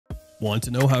Want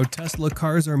to know how Tesla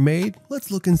cars are made?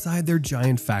 Let's look inside their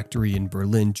giant factory in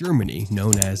Berlin, Germany,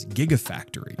 known as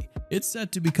Gigafactory. It's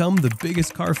set to become the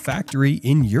biggest car factory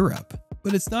in Europe.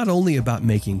 But it's not only about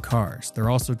making cars,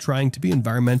 they're also trying to be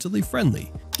environmentally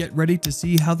friendly. Get ready to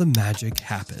see how the magic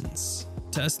happens.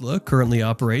 Tesla currently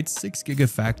operates 6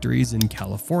 gigafactories in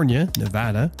California,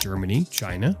 Nevada, Germany,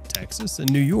 China, Texas,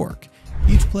 and New York,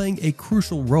 each playing a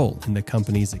crucial role in the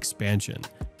company's expansion.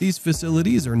 These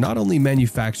facilities are not only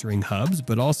manufacturing hubs,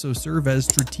 but also serve as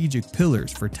strategic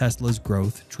pillars for Tesla's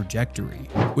growth trajectory.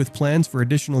 With plans for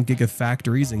additional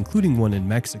gigafactories, including one in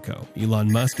Mexico,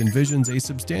 Elon Musk envisions a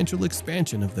substantial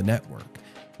expansion of the network.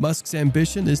 Musk's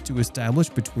ambition is to establish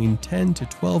between 10 to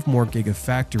 12 more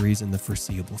gigafactories in the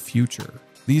foreseeable future.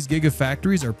 These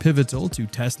gigafactories are pivotal to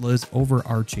Tesla's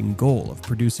overarching goal of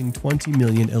producing 20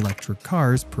 million electric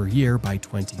cars per year by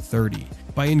 2030.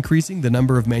 By increasing the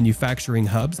number of manufacturing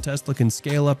hubs, Tesla can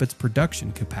scale up its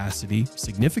production capacity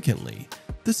significantly.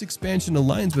 This expansion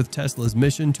aligns with Tesla's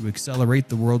mission to accelerate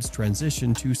the world's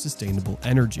transition to sustainable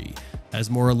energy,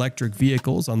 as more electric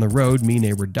vehicles on the road mean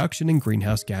a reduction in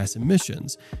greenhouse gas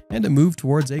emissions and a move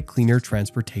towards a cleaner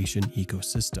transportation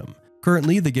ecosystem.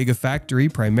 Currently, the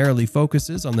Gigafactory primarily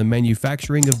focuses on the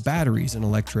manufacturing of batteries and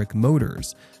electric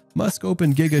motors. Musk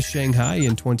opened Giga Shanghai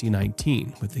in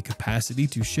 2019 with the capacity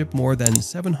to ship more than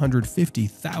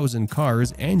 750,000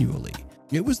 cars annually.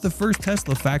 It was the first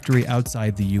Tesla factory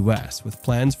outside the US, with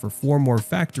plans for 4 more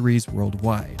factories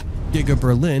worldwide. Giga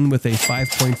Berlin, with a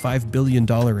 $5.5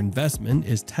 billion investment,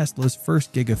 is Tesla's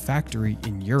first Gigafactory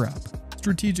in Europe.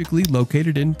 Strategically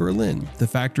located in Berlin, the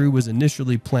factory was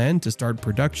initially planned to start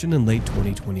production in late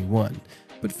 2021,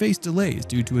 but faced delays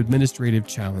due to administrative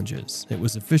challenges. It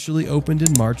was officially opened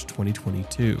in March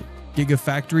 2022.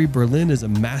 Gigafactory Berlin is a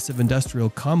massive industrial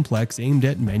complex aimed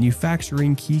at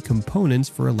manufacturing key components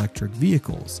for electric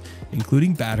vehicles,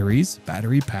 including batteries,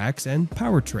 battery packs, and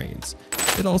powertrains.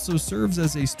 It also serves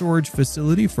as a storage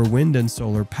facility for wind and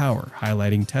solar power,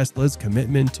 highlighting Tesla's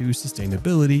commitment to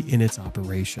sustainability in its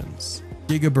operations.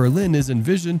 Giga Berlin is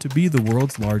envisioned to be the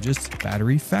world's largest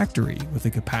battery factory, with a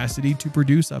capacity to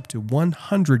produce up to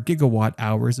 100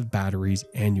 gigawatt-hours of batteries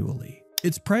annually.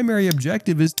 Its primary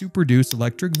objective is to produce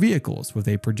electric vehicles with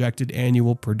a projected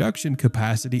annual production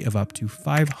capacity of up to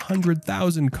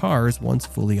 500,000 cars once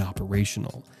fully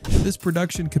operational. This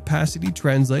production capacity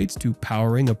translates to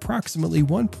powering approximately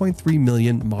 1.3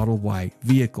 million Model Y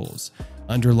vehicles,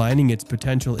 underlining its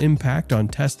potential impact on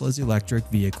Tesla's electric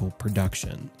vehicle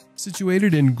production.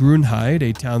 Situated in Grünheide,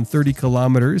 a town 30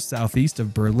 kilometers southeast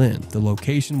of Berlin, the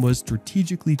location was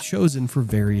strategically chosen for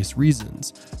various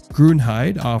reasons.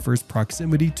 Grünheide offers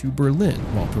proximity to Berlin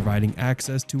while providing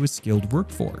access to a skilled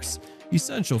workforce,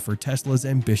 essential for Tesla's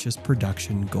ambitious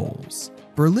production goals.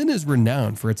 Berlin is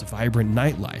renowned for its vibrant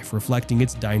nightlife, reflecting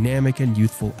its dynamic and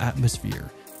youthful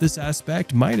atmosphere. This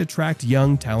aspect might attract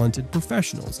young, talented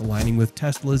professionals, aligning with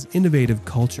Tesla's innovative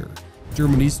culture.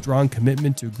 Germany's strong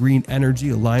commitment to green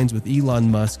energy aligns with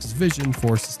Elon Musk's vision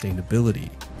for sustainability.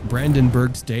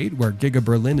 Brandenburg State, where Giga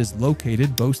Berlin is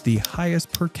located, boasts the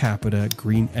highest per capita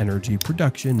green energy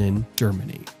production in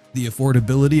Germany. The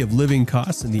affordability of living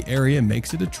costs in the area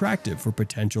makes it attractive for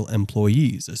potential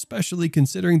employees, especially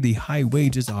considering the high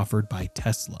wages offered by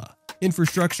Tesla.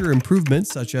 Infrastructure improvements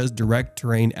such as direct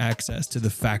terrain access to the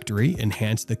factory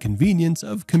enhance the convenience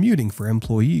of commuting for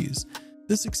employees.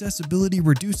 This accessibility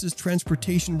reduces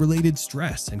transportation-related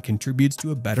stress and contributes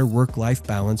to a better work-life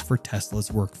balance for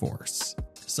Tesla's workforce.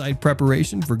 Site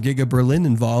preparation for Giga Berlin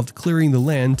involved clearing the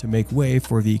land to make way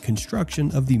for the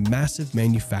construction of the massive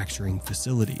manufacturing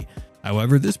facility.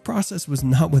 However, this process was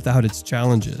not without its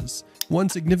challenges. One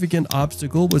significant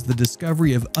obstacle was the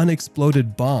discovery of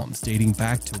unexploded bombs dating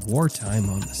back to wartime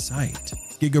on the site.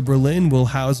 Giga Berlin will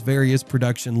house various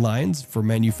production lines for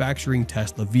manufacturing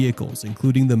Tesla vehicles,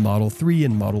 including the Model 3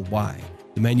 and Model Y.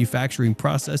 The manufacturing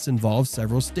process involves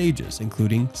several stages,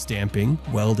 including stamping,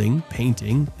 welding,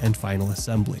 painting, and final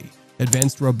assembly.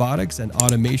 Advanced robotics and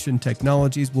automation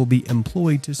technologies will be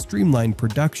employed to streamline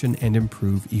production and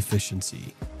improve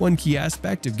efficiency. One key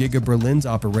aspect of Giga Berlin's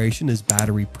operation is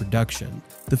battery production.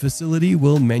 The facility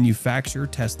will manufacture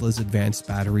Tesla's advanced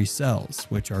battery cells,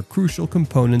 which are crucial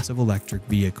components of electric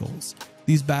vehicles.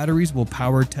 These batteries will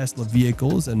power Tesla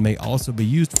vehicles and may also be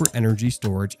used for energy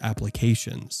storage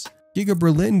applications. Giga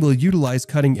Berlin will utilize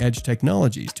cutting-edge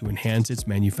technologies to enhance its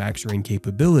manufacturing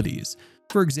capabilities.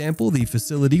 For example, the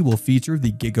facility will feature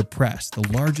the Giga Press, the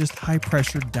largest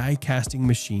high-pressure die casting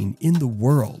machine in the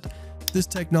world. This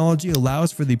technology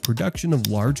allows for the production of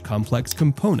large, complex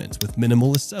components with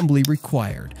minimal assembly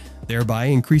required, thereby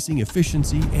increasing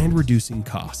efficiency and reducing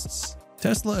costs.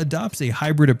 Tesla adopts a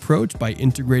hybrid approach by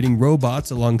integrating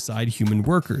robots alongside human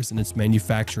workers in its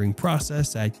manufacturing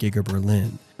process at Giga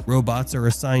Berlin. Robots are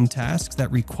assigned tasks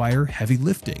that require heavy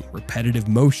lifting, repetitive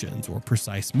motions, or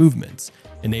precise movements,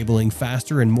 enabling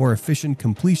faster and more efficient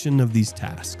completion of these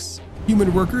tasks.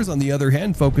 Human workers, on the other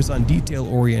hand, focus on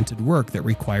detail-oriented work that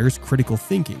requires critical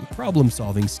thinking,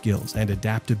 problem-solving skills, and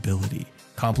adaptability.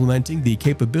 Complementing the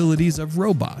capabilities of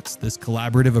robots, this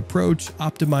collaborative approach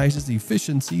optimizes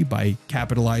efficiency by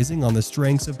capitalizing on the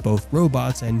strengths of both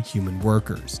robots and human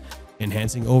workers,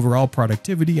 enhancing overall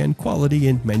productivity and quality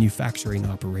in manufacturing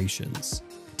operations.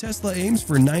 Tesla aims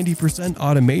for 90%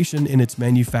 automation in its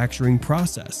manufacturing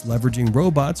process, leveraging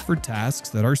robots for tasks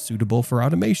that are suitable for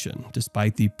automation.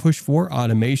 Despite the push for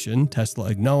automation, Tesla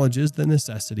acknowledges the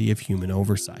necessity of human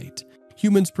oversight.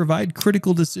 Humans provide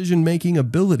critical decision-making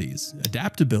abilities,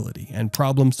 adaptability, and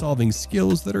problem-solving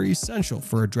skills that are essential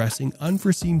for addressing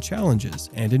unforeseen challenges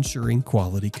and ensuring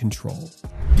quality control.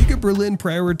 Giga Berlin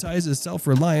prioritizes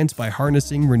self-reliance by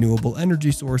harnessing renewable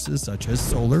energy sources such as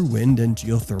solar, wind, and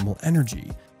geothermal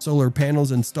energy. Solar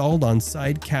panels installed on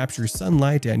site capture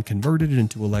sunlight and convert it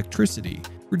into electricity,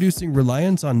 reducing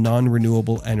reliance on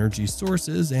non-renewable energy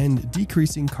sources and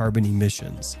decreasing carbon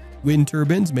emissions. Wind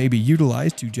turbines may be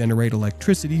utilized to generate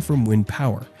electricity from wind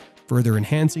power, further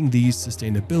enhancing the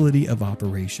sustainability of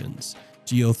operations.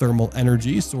 Geothermal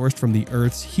energy sourced from the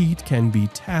Earth's heat can be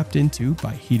tapped into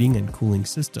by heating and cooling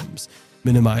systems,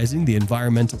 minimizing the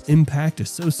environmental impact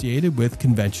associated with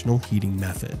conventional heating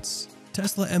methods.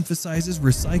 Tesla emphasizes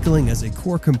recycling as a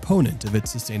core component of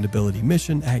its sustainability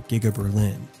mission at Giga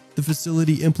Berlin. The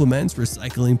facility implements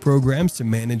recycling programs to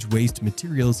manage waste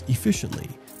materials efficiently,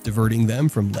 diverting them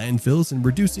from landfills and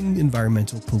reducing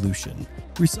environmental pollution.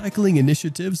 Recycling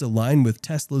initiatives align with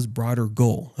Tesla's broader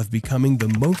goal of becoming the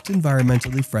most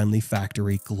environmentally friendly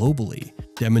factory globally,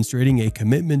 demonstrating a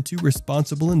commitment to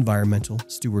responsible environmental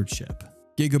stewardship.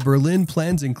 Giga Berlin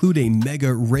plans include a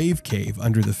mega rave cave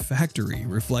under the factory,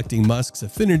 reflecting Musk's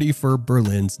affinity for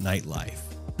Berlin's nightlife.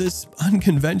 This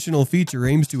unconventional feature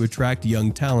aims to attract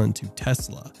young talent to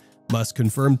Tesla. Musk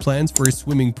confirmed plans for a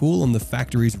swimming pool on the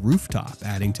factory's rooftop,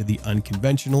 adding to the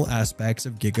unconventional aspects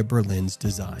of Giga Berlin's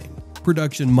design.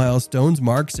 Production milestones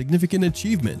mark significant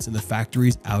achievements in the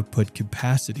factory's output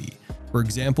capacity. For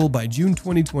example, by June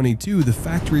 2022, the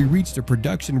factory reached a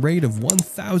production rate of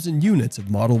 1,000 units of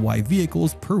Model Y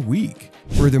vehicles per week.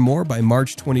 Furthermore, by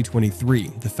March 2023,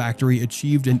 the factory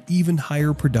achieved an even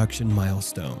higher production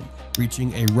milestone,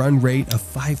 reaching a run rate of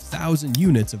 5,000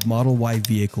 units of Model Y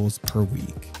vehicles per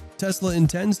week. Tesla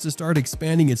intends to start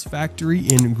expanding its factory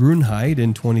in Grünheide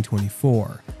in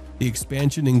 2024. The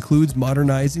expansion includes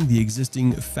modernizing the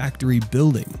existing factory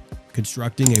building,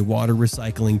 constructing a water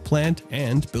recycling plant,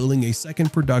 and building a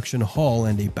second production hall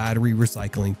and a battery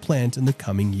recycling plant in the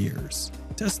coming years.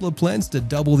 Tesla plans to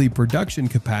double the production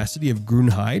capacity of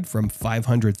Grünheide from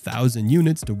 500,000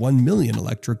 units to 1 million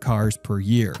electric cars per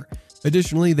year.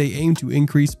 Additionally, they aim to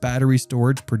increase battery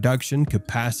storage production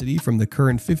capacity from the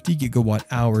current 50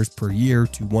 gigawatt-hours per year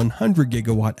to 100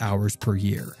 gigawatt-hours per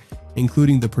year,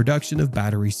 including the production of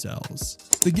battery cells.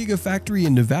 The Gigafactory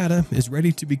in Nevada is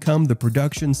ready to become the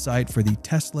production site for the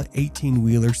Tesla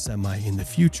 18-wheeler Semi in the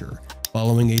future,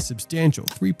 following a substantial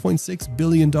 $3.6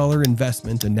 billion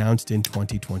investment announced in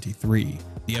 2023.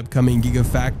 The upcoming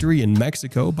Gigafactory in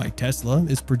Mexico by Tesla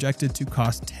is projected to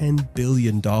cost $10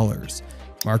 billion,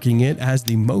 marking it as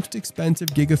the most expensive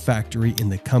Gigafactory in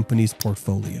the company's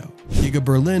portfolio. Giga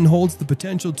Berlin holds the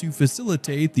potential to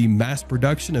facilitate the mass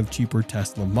production of cheaper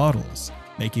Tesla models,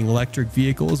 making electric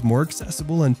vehicles more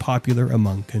accessible and popular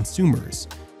among consumers.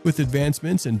 With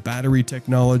advancements in battery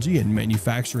technology and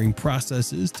manufacturing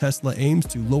processes, Tesla aims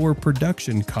to lower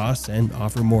production costs and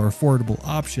offer more affordable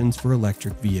options for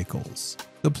electric vehicles.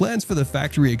 The plans for the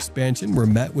factory expansion were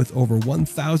met with over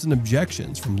 1,000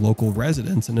 objections from local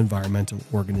residents and environmental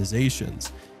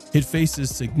organizations. It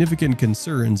faces significant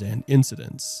concerns and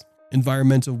incidents.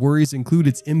 Environmental worries include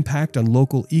its impact on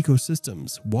local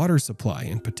ecosystems, water supply,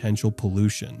 and potential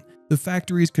pollution. The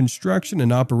factory's construction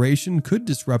and operation could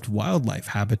disrupt wildlife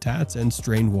habitats and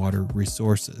strain water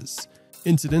resources.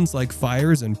 Incidents like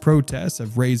fires and protests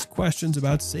have raised questions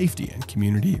about safety and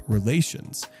community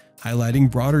relations,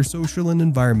 highlighting broader social and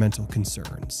environmental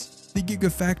concerns. The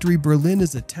Gigafactory Berlin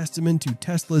is a testament to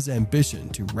Tesla's ambition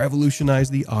to revolutionize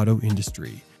the auto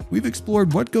industry. We've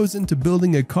explored what goes into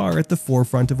building a car at the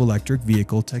forefront of electric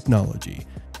vehicle technology.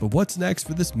 But what's next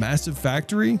for this massive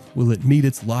factory? Will it meet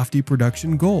its lofty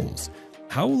production goals?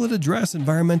 How will it address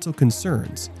environmental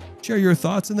concerns? Share your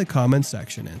thoughts in the comments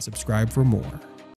section and subscribe for more.